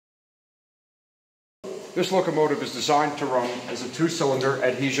This locomotive is designed to run as a 2-cylinder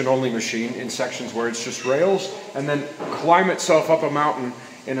adhesion-only machine in sections where it's just rails, and then climb itself up a mountain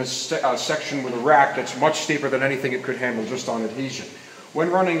in a section with a rack that's much steeper than anything it could handle just on adhesion.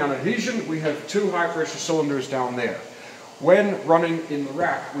 When running on adhesion, we have 2 high-pressure cylinders down there. When running in the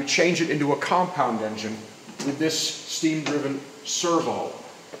rack, we change it into a compound engine with this steam-driven servo.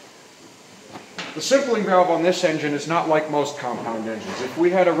 The simpling valve on this engine is not like most compound engines. If we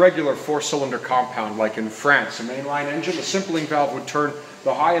had a regular 4-cylinder compound, like in France, a mainline engine, the simpling valve would turn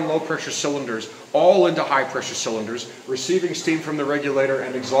the high and low pressure cylinders all into high pressure cylinders, receiving steam from the regulator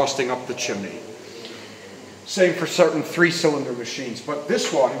and exhausting up the chimney. Same for certain 3-cylinder machines, but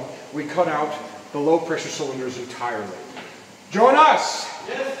this one, we cut out the low pressure cylinders entirely. Join us!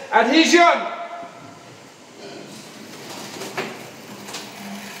 Yes. Adhesion!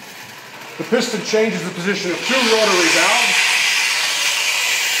 The piston changes the position of 2 rotary valves.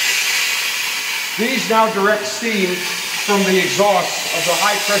 These now direct steam from the exhaust of the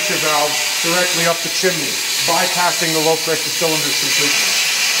high pressure valves directly up the chimney, bypassing the low pressure cylinders completely.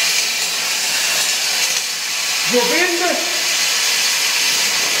 Wind.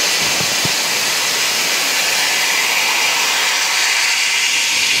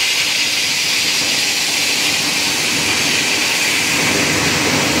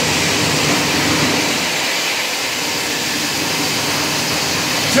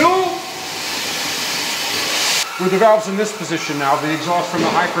 2. With the valves in this position now, the exhaust from the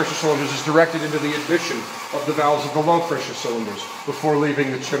high pressure cylinders is directed into the admission of the valves of the low pressure cylinders before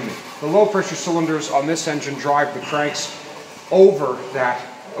leaving the chimney. The low pressure cylinders on this engine drive the cranks over that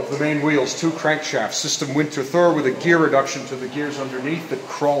of the main wheels, 2 crankshafts, system Winterthur with a gear reduction to the gears underneath that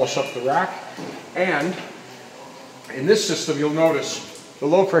crawl us up the rack. And in this system, you'll notice the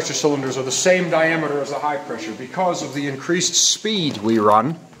low pressure cylinders are the same diameter as the high pressure because of the increased speed we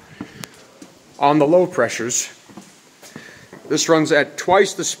run on the low pressures. This runs at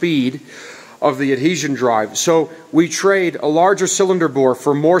twice the speed of the adhesion drive. So we trade a larger cylinder bore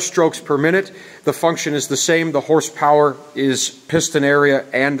for more strokes per minute. The function is the same. The horsepower is piston area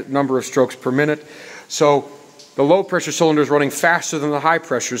and number of strokes per minute. So the low pressure cylinders running faster than the high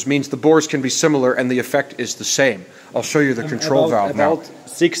pressures means the bores can be similar and the effect is the same. I'll show you the control valve now. About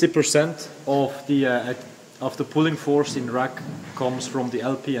 60% of the pulling force in rack comes from the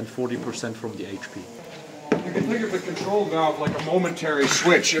LP and 40% from the HP. You can think of the control valve like a momentary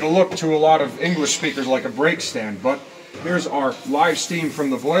switch. It'll look to a lot of English speakers like a brake stand, but here's our live steam from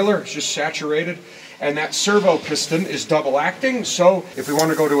the boiler. It's just saturated. And that servo piston is double acting, so if we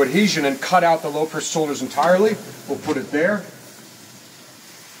want to go to adhesion and cut out the low pressure cylinders entirely, we'll put it there.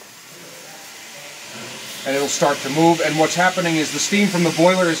 And it'll start to move, and what's happening is the steam from the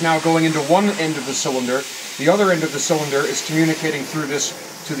boiler is now going into one end of the cylinder. The other end of the cylinder is communicating through this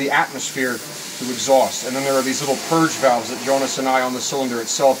to the atmosphere to exhaust. And then there are these little purge valves that Jonas and I on the cylinder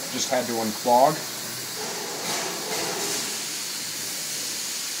itself just had to unclog.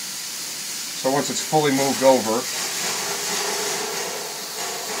 So once it's fully moved over,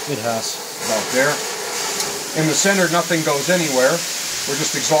 it has. About there. In the center, nothing goes anywhere. We're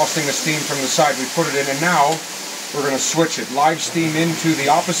just exhausting the steam from the side we put it in, and now we're going to switch it. Live steam into the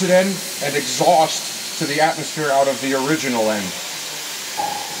opposite end and exhaust to the atmosphere out of the original end.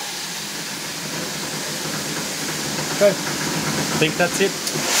 Okay. I think that's it.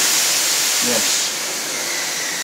 Yes.